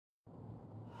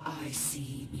I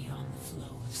see beyond the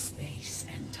flow of space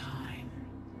and time.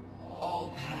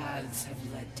 All paths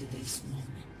have led to this moment.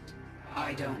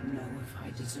 I don't know if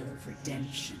I deserve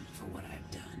redemption for what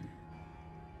I've done,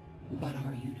 but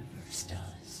our universe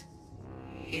does.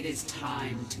 It is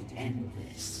time to end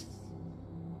this.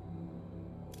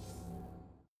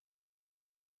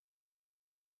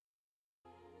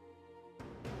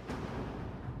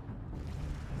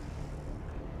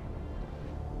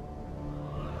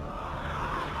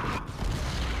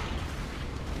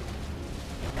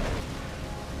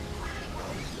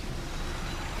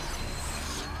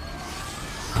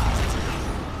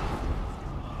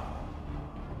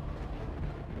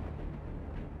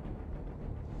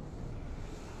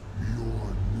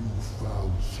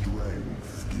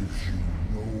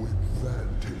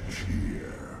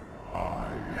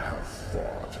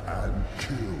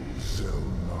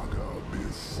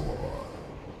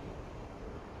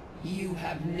 You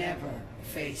have never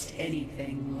faced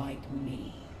anything like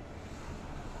me.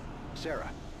 Sarah,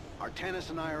 Artanis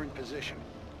and I are in position,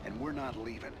 and we're not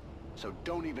leaving. So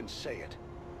don't even say it.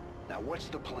 Now what's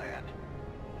the plan?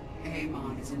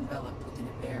 Amon is enveloped within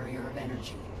a barrier of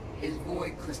energy. His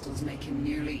void crystals make him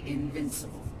nearly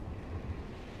invincible.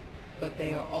 But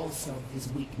they are also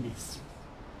his weakness.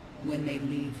 When they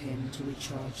leave him to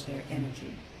recharge their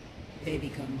energy, they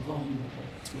become vulnerable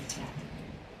to attack.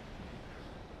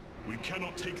 We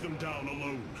cannot take them down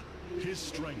alone. His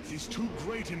strength is too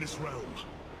great in this realm.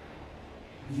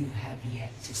 You have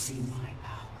yet to see my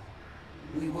power.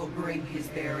 We will bring his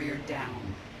barrier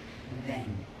down.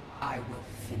 Then I will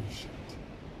finish it.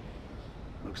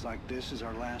 Looks like this is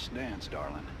our last dance,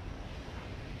 darling.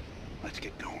 Let's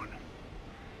get going.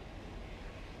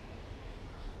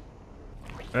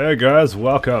 Hey guys,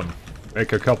 welcome.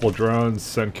 Make a couple drones,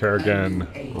 send Kerrigan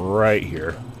right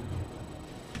here.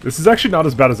 This is actually not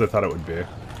as bad as I thought it would be.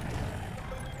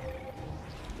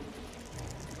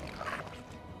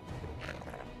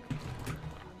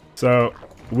 So,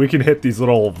 we can hit these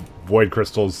little void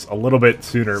crystals a little bit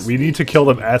sooner. We need to kill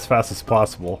them as fast as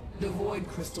possible. The void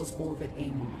crystals orbit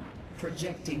Amon,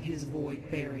 projecting his void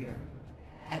barrier.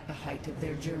 At the height of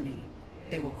their journey,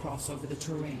 they will cross over the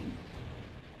terrain.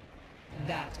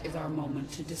 That is our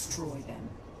moment to destroy them.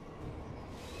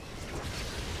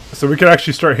 So we can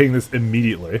actually start hitting this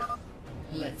immediately.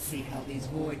 Let's see how these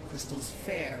void crystals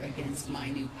fare against my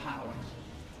new power.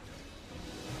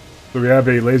 So we have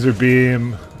a laser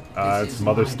beam, some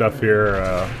other stuff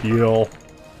here, heal.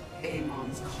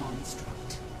 Amon's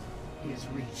construct. His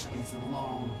reach is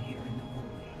long here in the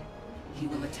void. He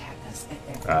will attack us at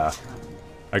every turn.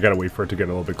 I gotta wait for it to get a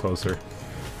little bit closer.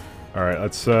 Alright,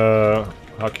 let's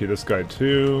hotkey this guy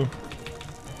too.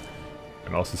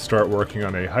 And also start working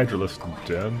on a HYDRA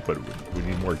den, but we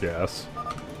need more gas.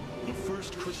 The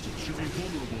first crystal should be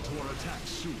vulnerable to our attacks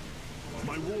soon.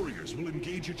 My warriors will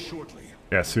engage it shortly.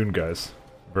 Yeah, soon, guys.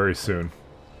 Very soon.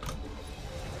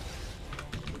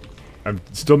 I'm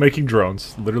still making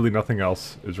drones. Literally nothing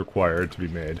else is required to be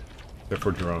made, except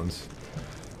for drones.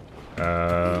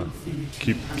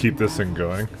 Keep this thing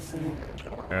going.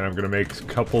 And I'm gonna make a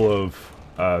couple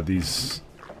of these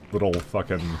little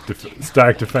fucking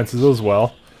static defenses as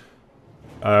well.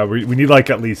 We need like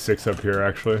at least 6 up here,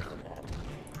 actually.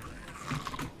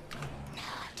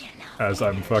 As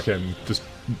I'm fucking just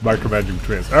micromanaging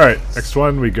between us. Alright, next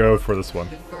one, we go for this one.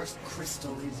 The first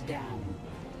crystal is down.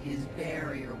 His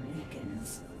barrier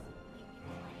weakens.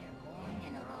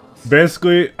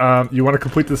 Basically, you want to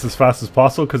complete this as fast as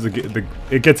possible because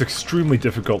it gets extremely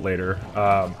difficult later.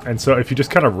 And so if you just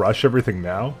kind of rush everything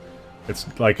now, it's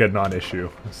like a non-issue.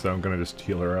 So I'm going to just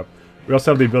heal her up. We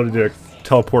also have the ability to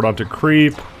teleport onto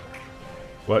creep.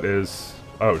 What is...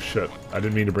 Oh shit, I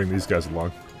didn't mean to bring these guys along.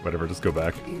 Whatever, just go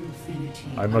back.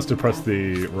 I must have pressed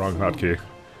the wrong hotkey.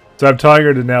 So I'm telling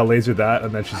her to now laser that,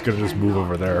 and then she's going to just move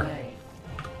over there.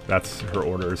 That's her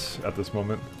orders at this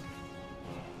moment.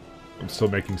 I'm still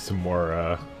making some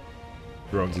more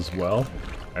drones as well.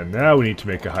 And now we need to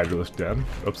make a HYDRA den.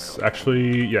 Oops,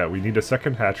 actually, yeah, we need a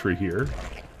second hatchery here.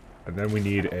 And then we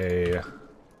need a...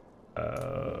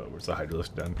 where's the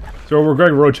HYDRA den? So we're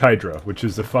going ROACH HYDRA, which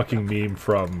is a fucking meme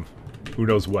from who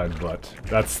knows when, but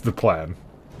that's the plan.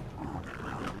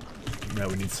 Now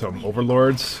we need some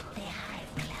overlords.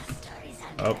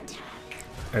 Oh.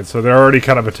 And so they're already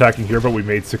kind of attacking here, but we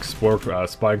made 6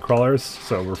 spine crawlers,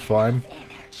 so we're fine.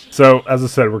 So, as I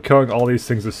said, we're killing all these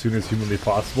things as soon as humanly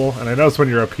possible. And I notice when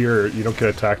you're up here, you don't get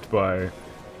attacked by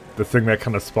the thing that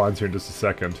kind of spawns here in just a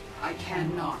second. I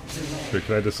cannot delay. Wait,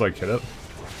 can I just, like, hit it?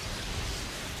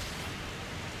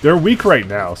 They're weak right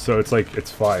now, so it's like, it's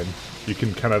fine. You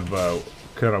can kind of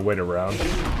wait around.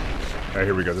 Alright,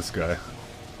 here we go, this guy.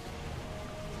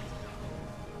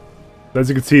 As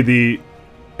you can see,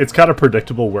 it's kind of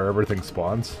predictable where everything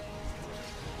spawns.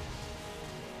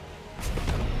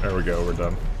 There we go, we're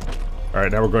done.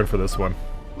 Alright, now we're going for this one.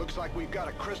 Looks like we've got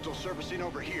a crystal surfacing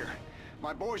over here.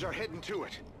 My boys are heading to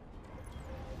it.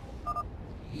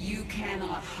 You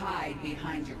cannot hide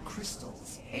behind your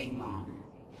crystals, Amon.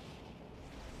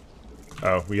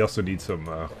 Oh, we also need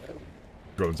some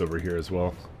drones over here as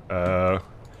well.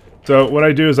 So what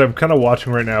I do is I'm kind of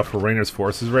watching right now for Rainer's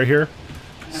forces right here.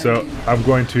 So I'm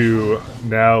going to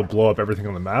now blow up everything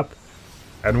on the map.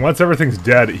 And once everything's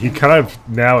dead, he kind of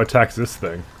now attacks this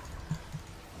thing.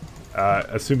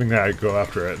 Assuming that I go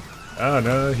after it. Oh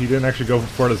no, he didn't actually go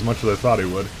for it as much as I thought he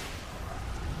would.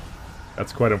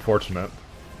 That's quite unfortunate.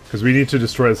 Because we need to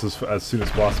destroy this as soon as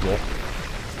possible.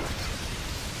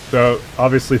 So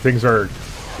obviously things are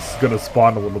going to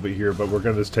spawn a little bit here, but we're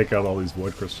going to just take out all these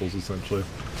void crystals essentially.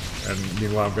 And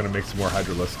meanwhile I'm going to make some more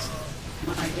hydralisks.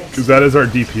 Because that is our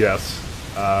DPS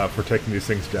for taking these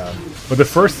things down. But the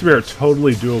first three are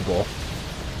totally doable.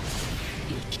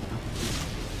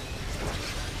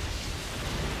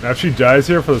 Now if she dies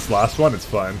here for this last one, it's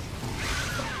fine.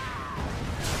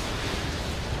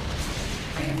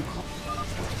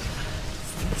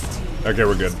 Okay,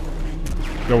 we're good.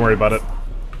 Don't worry about it.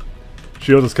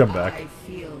 She'll just come back. I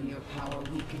feel your power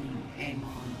weakening,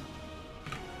 Amon.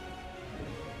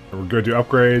 And we're going to do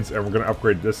upgrades, and we're going to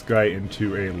upgrade this guy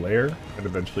into a lair, and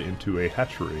eventually into a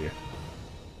hatchery.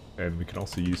 And we can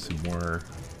also use some more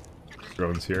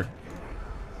drones here.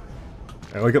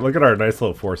 And look at our nice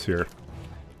little force here.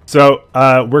 So,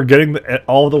 we're getting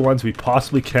all the ones we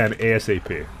possibly can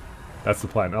ASAP. That's the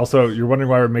plan. Also, you're wondering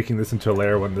why we're making this into a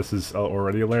lair when this is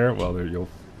already a lair? Well, you'll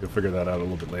figure that out a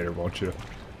little bit later, won't you?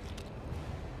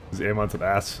 Because Amon's an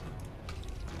ass.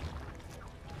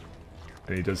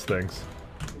 And he does things.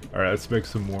 Alright, let's make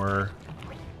some more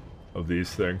of these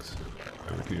things.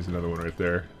 And we can use another one right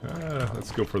there.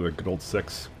 Let's go for the good old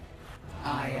 6.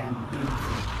 I am.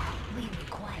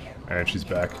 And she's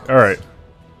back. Alright.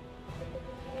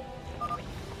 Damn,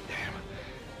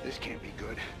 this can't be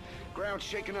good. Ground's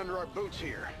shaking under our boots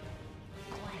here.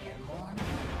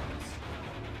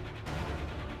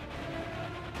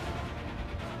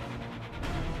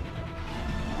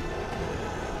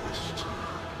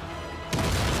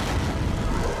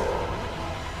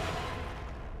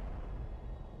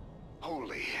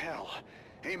 Holy hell.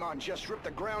 Amon just ripped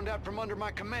the ground out from under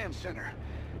my command center.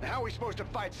 Now, how are we supposed to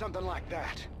fight something like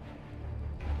that?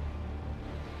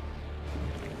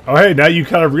 Oh hey, now you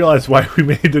kind of realize why we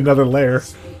made another lair.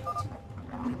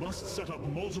 We must set up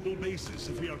multiple bases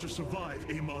if we are to survive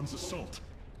Amon's assault.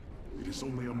 It is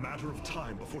only a matter of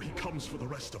time before he comes for the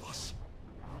rest of us.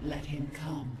 Let him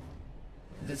come.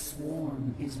 The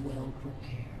swarm is well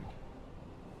prepared.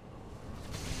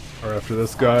 Or after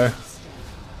this guy.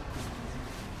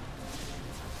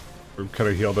 We kind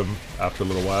of healed him after a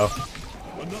little while.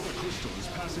 Another crystal is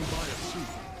passing by us soon.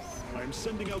 I am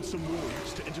sending out some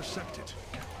warriors to intercept it.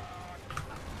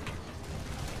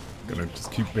 Gonna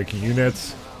just keep making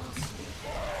units.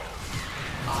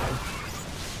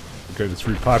 Okay, just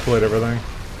repopulate everything.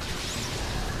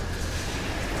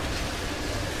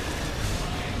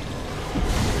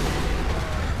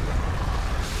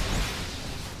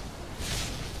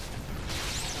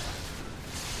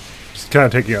 Just kind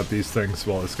of taking out these things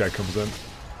while this guy comes in.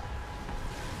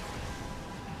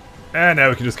 And now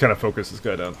we can just kind of focus this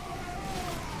guy down.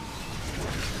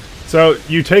 So,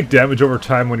 you take damage over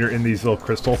time when you're in these little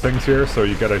crystal things here, so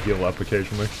you gotta heal up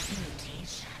occasionally.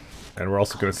 And we're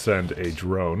also gonna send a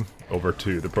drone over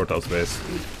to the Protoss base.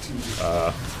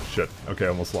 Shit. Okay, I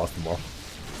almost lost them all.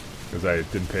 Because I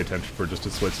didn't pay attention for just a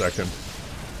split second.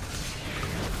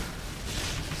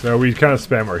 So we kind of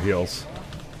spam our heals.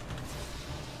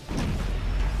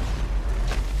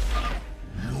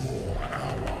 Your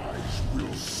allies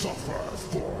will suffer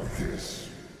for this.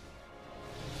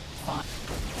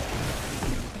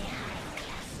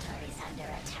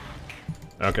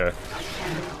 Okay.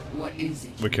 What is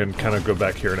it? We can kind of go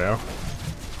back here now.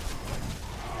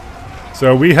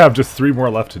 So we have just 3 more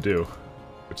left to do,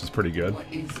 which is pretty good.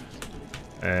 What is it?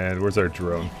 And where's our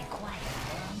drone?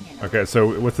 Okay,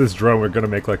 so with this drone, we're gonna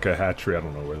make like a hatchery. I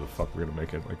don't know where the fuck we're gonna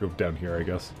make it. Like go down here, I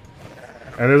guess.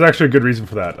 And there's actually a good reason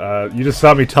for that. You just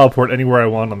saw me teleport anywhere I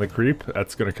want on the creep.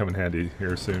 That's gonna come in handy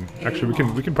here soon. Actually,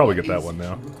 we can probably get that one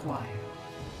now.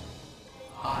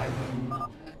 I will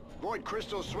not. Void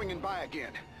crystals swinging by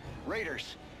again.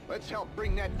 Raiders, let's help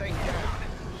bring that thing down.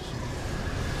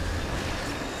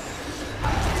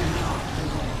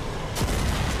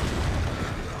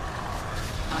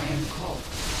 I am called.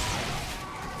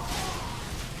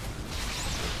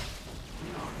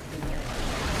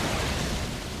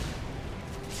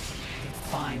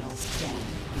 Final stand.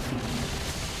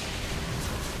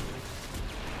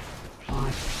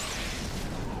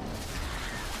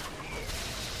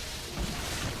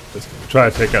 Just try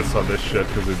to take out some of this shit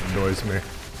because it annoys me.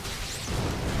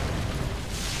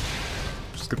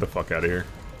 Just get the fuck out of here.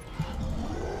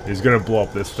 He's gonna blow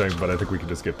up this thing, but I think we can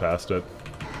just get past it.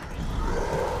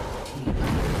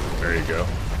 There you go.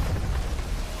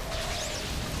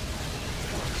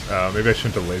 Maybe I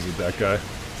shouldn't have lasered that guy.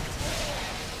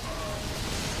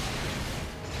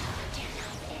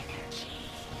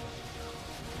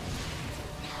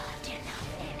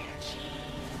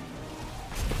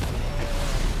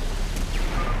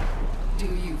 Do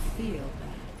you feel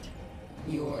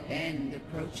that? Your end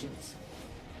approaches.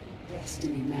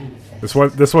 Destiny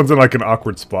manifests. This one's in like an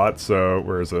awkward spot, so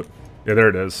where is it? Yeah, there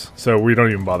it is. So we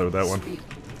don't even bother with that one.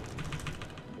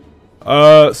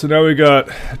 So now we got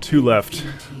 2 left.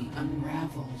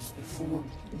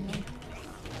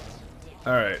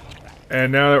 Alright.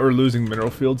 And now that we're losing mineral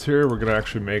fields here, we're gonna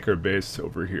actually make our base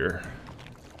over here.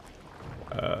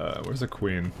 Where's the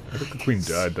queen? I think the queen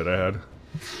died that I had.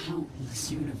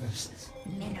 Countless universes.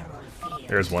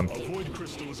 There's one. A void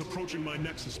crystal is approaching my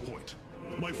nexus point.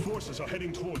 My forces are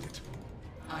heading toward it.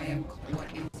 I am what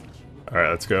is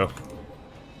Alright, let's go.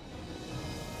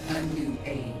 a new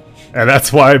age. And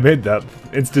that's why I made that.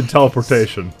 Instant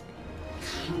teleportation.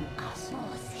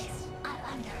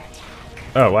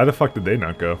 Oh, why the fuck did they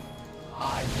not go?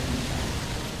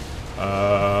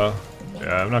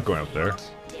 Yeah, I'm not going up there.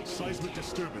 Seismic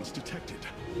disturbance detected.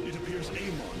 It appears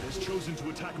Amon has chosen to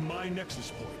attack my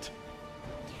nexus point.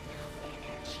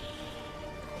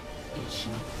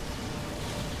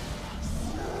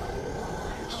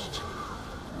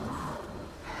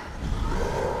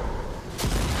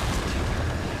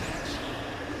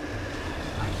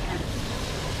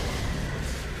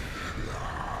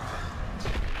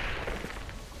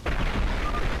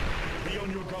 Be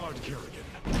on your guard, Kerrigan.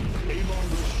 Amon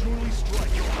will surely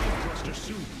strike your thruster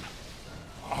soon.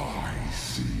 I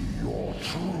see your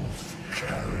truth,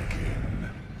 Kerrigan.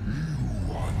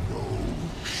 You are no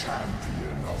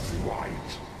champion of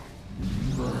light.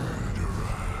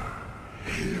 Murderer.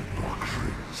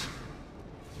 Hypocrite.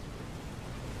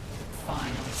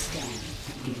 Final stand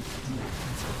begins.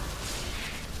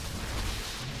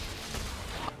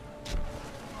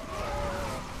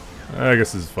 I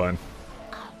guess this is fine.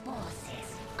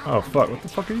 Oh fuck! What the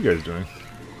fuck are you guys doing?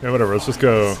 Yeah, whatever. Let's just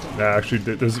go. Nah,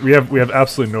 actually, we have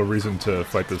absolutely no reason to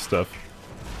fight this stuff.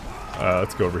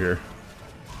 Let's go over here.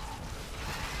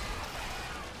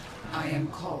 I am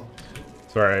called.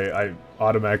 Sorry, I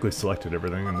automatically selected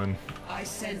everything and then. I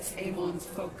sense Amon's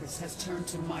focus has turned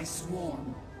to my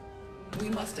swarm. We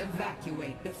must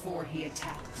evacuate before he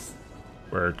attacks.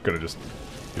 We're gonna just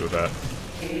deal with that.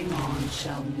 Amon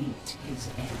shall meet his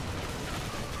end.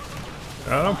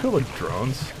 Don't kill the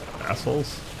drones,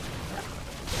 assholes.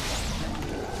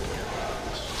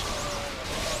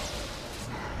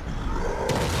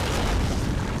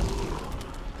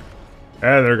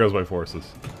 And there goes my forces.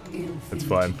 It's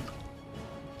fine.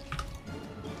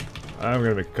 I'm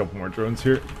gonna make a couple more drones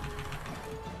here.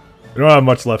 We don't have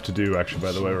much left to do, actually,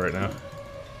 by the way, right now.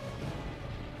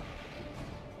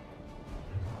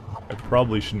 I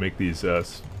probably should make these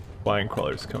flying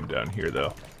crawlers come down here,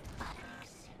 though.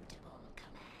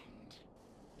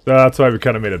 So that's why we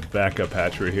kind of made a backup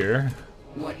hatchery here.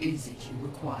 What is it you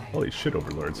require? Holy shit,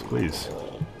 overlords, please.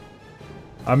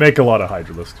 I make a lot of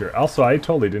Hydralisks here. Also, I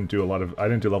totally didn't do I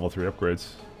didn't do level 3 upgrades.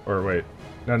 Or wait,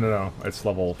 no, it's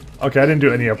level... Okay, I didn't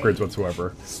do any upgrades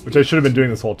whatsoever. Which I should have been doing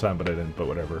this whole time, but I didn't, but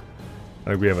whatever. I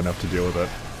think we have enough to deal with it.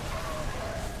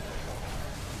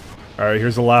 Alright,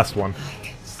 here's the last one.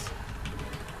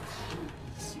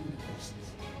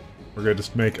 We're gonna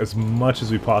just make as much as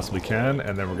we possibly can,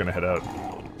 and then we're gonna head out.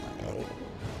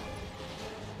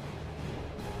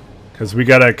 Because we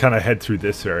gotta kind of head through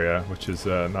this area, which is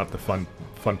not the fun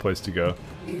place to go.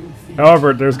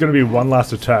 However, there's gonna be one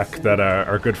last attack that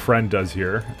our good friend does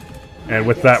here, and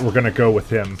with that, we're gonna go with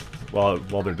him while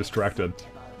they're distracted.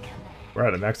 We're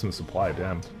at a maximum supply,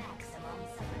 damn.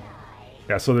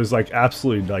 Yeah, so there's like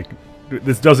absolutely like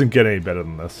this doesn't get any better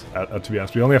than this. To be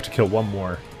honest, we only have to kill one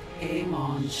more.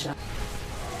 Amon shall...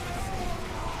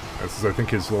 This is, I think,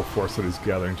 his little force that he's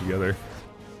gathering together.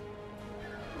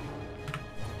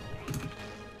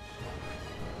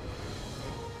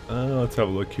 Let's have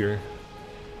a look here.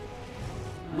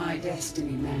 My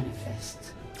destiny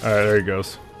manifests. Alright, there he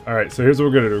goes. Alright, so here's what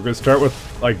we're gonna do. We're gonna start with,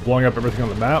 like, blowing up everything on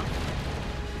the map.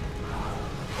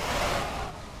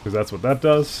 Because that's what that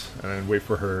does. And then wait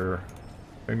for her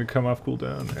thing to come off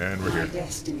cooldown, and we're My here.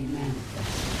 destiny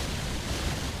manifests.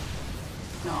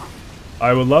 Not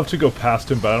I would love to go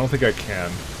past him, but I don't think I can.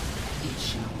 It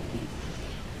shall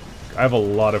be. I have a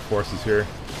lot of forces here.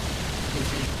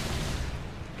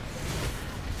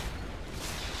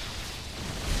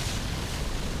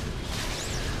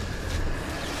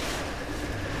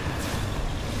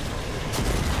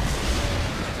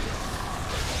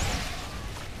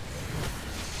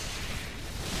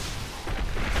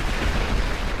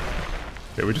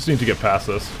 Okay, we just need to get past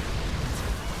this.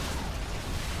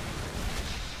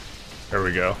 There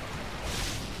we go.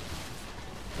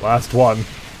 Last one.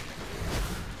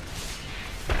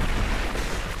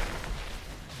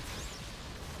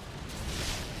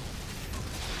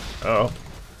 Uh-oh.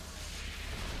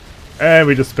 And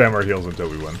we just spam our heals until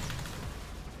we win.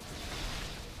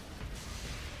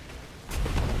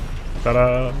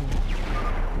 Ta-da!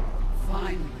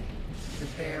 Finally, the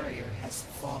barrier has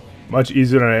fallen. Much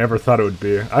easier than I ever thought it would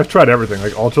be. I've tried everything,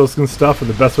 like ultras and stuff, and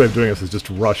the best way of doing this is just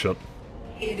rush it.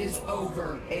 It is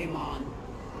over, Amon.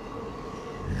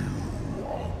 You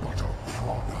are but a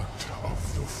product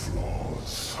of the flawed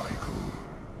cycle,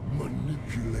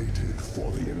 manipulated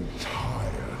for the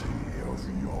entirety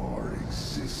of your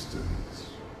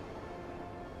existence.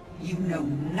 You know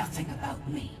nothing about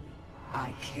me.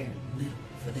 I care little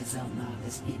for the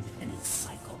Zelnaga's infinite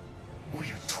cycle, or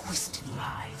your twisted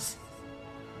lies.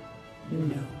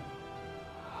 No.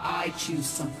 I choose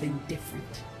something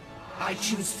different. I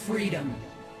choose freedom.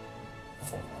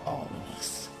 For all of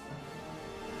us.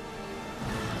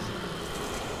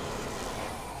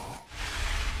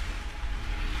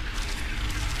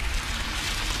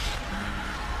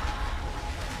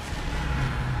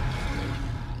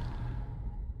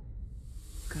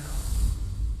 Go,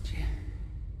 Jin.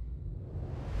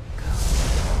 Go.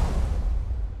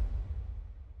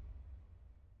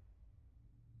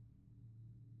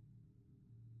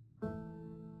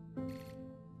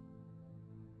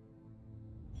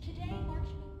 Today marks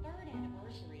the third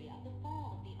anniversary of the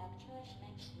fall of the Arcturus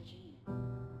Mengsk regime.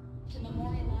 To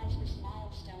memorialize this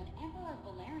milestone, Emperor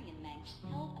Valerian Mengsk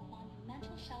held a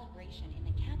monumental celebration in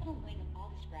the capital wing of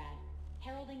Augsgrad,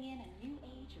 heralding in a new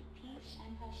age of peace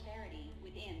and prosperity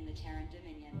within the Terran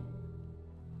Dominion.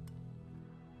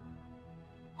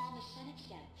 On the Senate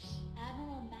steps,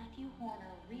 Admiral Matthew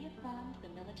Horner reaffirmed the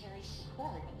military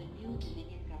support of the new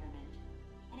Dominion government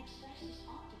and expressed his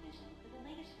optimism for the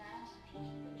latest rounds of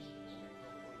peace negotiations.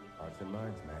 Hearts and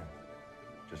minds, man.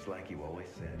 Just like you always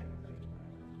said.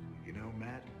 You know,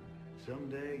 Matt,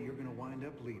 someday you're gonna wind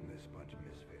up leading this bunch of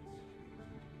misfits.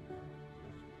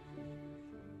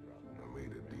 I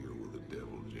made a deal with the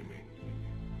devil, Jimmy.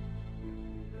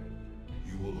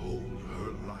 You will hold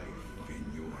her life in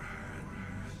your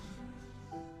hands.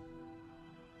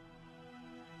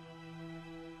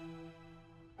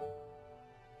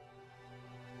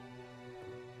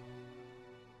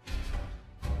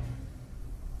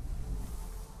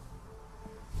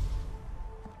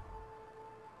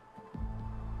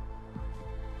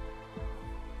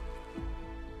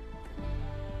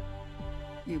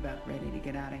 You about ready to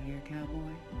get out of here,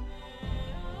 cowboy?